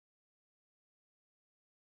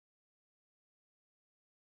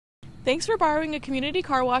Thanks for borrowing a community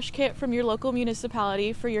car wash kit from your local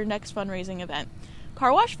municipality for your next fundraising event.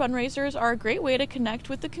 Car wash fundraisers are a great way to connect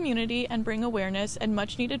with the community and bring awareness and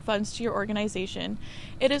much-needed funds to your organization.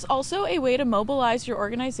 It is also a way to mobilize your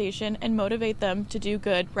organization and motivate them to do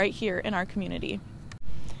good right here in our community.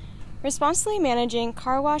 Responsibly managing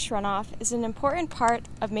car wash runoff is an important part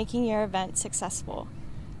of making your event successful.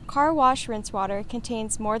 Car wash rinse water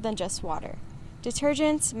contains more than just water.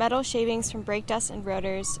 Detergents, metal shavings from brake dust and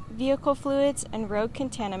rotors, vehicle fluids, and road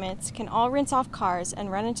contaminants can all rinse off cars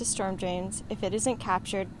and run into storm drains if it isn't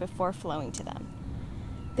captured before flowing to them.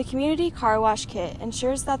 The Community Car Wash Kit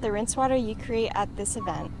ensures that the rinse water you create at this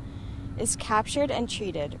event is captured and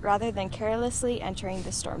treated rather than carelessly entering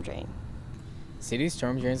the storm drain. City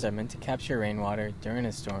storm drains are meant to capture rainwater during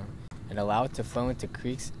a storm and allow it to flow into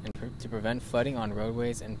creeks and to prevent flooding on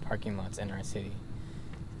roadways and parking lots in our city.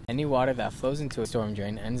 Any water that flows into a storm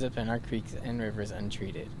drain ends up in our creeks and rivers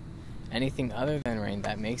untreated. Anything other than rain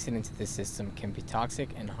that makes it into the system can be toxic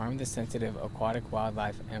and harm the sensitive aquatic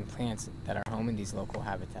wildlife and plants that are home in these local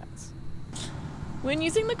habitats. When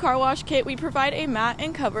using the car wash kit, we provide a mat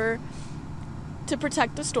and cover to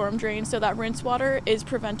protect the storm drain so that rinse water is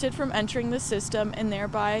prevented from entering the system and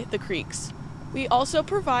thereby the creeks. We also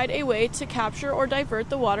provide a way to capture or divert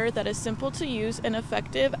the water that is simple to use and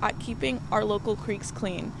effective at keeping our local creeks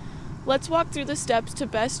clean. Let's walk through the steps to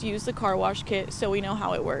best use the car wash kit so we know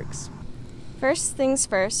how it works. First things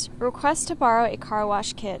first, request to borrow a car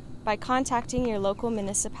wash kit by contacting your local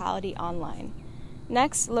municipality online.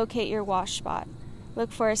 Next, locate your wash spot.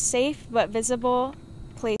 Look for a safe but visible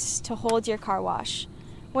place to hold your car wash.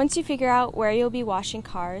 Once you figure out where you'll be washing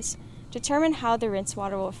cars, determine how the rinse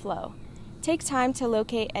water will flow. Take time to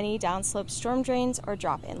locate any downslope storm drains or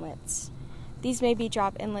drop inlets. These may be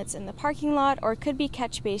drop inlets in the parking lot or could be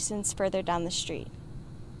catch basins further down the street.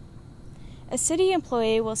 A city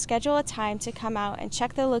employee will schedule a time to come out and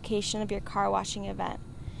check the location of your car washing event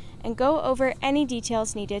and go over any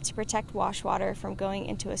details needed to protect wash water from going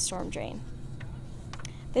into a storm drain.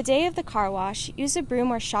 The day of the car wash, use a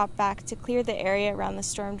broom or shop vac to clear the area around the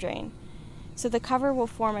storm drain so the cover will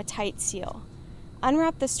form a tight seal.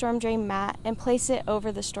 Unwrap the storm drain mat and place it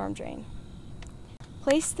over the storm drain.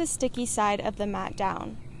 Place the sticky side of the mat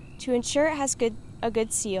down. To ensure it has a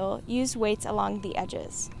good seal, use weights along the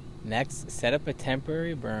edges. Next, set up a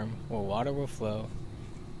temporary berm where water will flow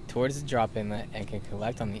towards the drop inlet and can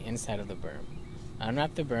collect on the inside of the berm.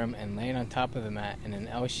 Unwrap the berm and lay it on top of the mat in an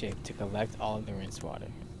L shape to collect all of the rinse water.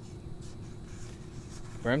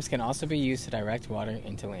 Berms can also be used to direct water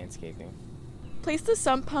into landscaping. Place the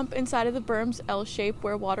sump pump inside of the berm's L shape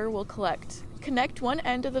where water will collect. Connect one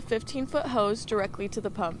end of the 15-foot hose directly to the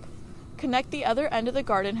pump. Connect the other end of the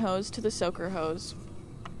garden hose to the soaker hose.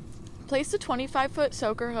 Place the 25-foot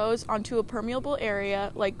soaker hose onto a permeable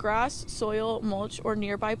area like grass, soil, mulch, or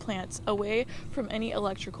nearby plants away from any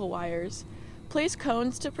electrical wires. Place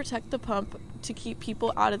cones to protect the pump to keep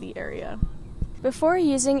people out of the area. Before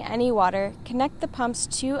using any water, connect the pump's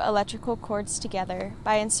two electrical cords together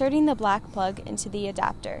by inserting the black plug into the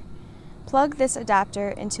adapter. Plug this adapter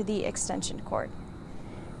into the extension cord.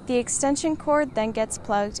 The extension cord then gets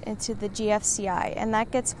plugged into the GFCI, and that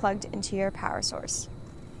gets plugged into your power source.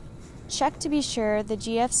 Check to be sure the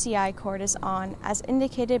GFCI cord is on as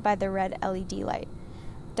indicated by the red LED light.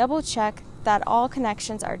 Double check that all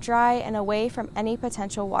connections are dry and away from any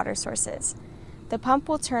potential water sources. The pump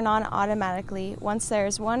will turn on automatically once there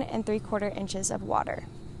is 1 3/4 inches of water.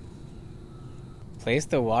 Place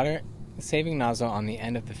the water-saving nozzle on the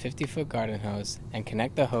end of the 50-foot garden hose and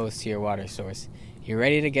connect the hose to your water source. You're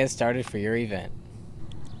ready to get started for your event.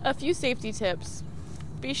 A few safety tips.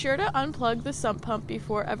 Be sure to unplug the sump pump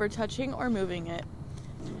before ever touching or moving it.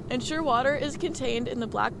 Ensure water is contained in the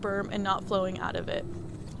black berm and not flowing out of it.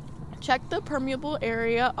 Check the permeable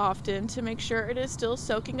area often to make sure it is still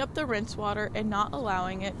soaking up the rinse water and not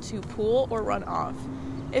allowing it to pool or run off.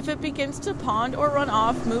 If it begins to pond or run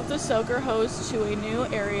off, move the soaker hose to a new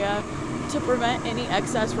area to prevent any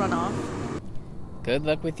excess runoff. Good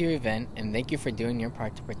luck with your event, and thank you for doing your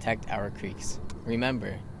part to protect our creeks.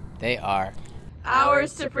 Remember, they are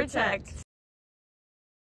ours to protect.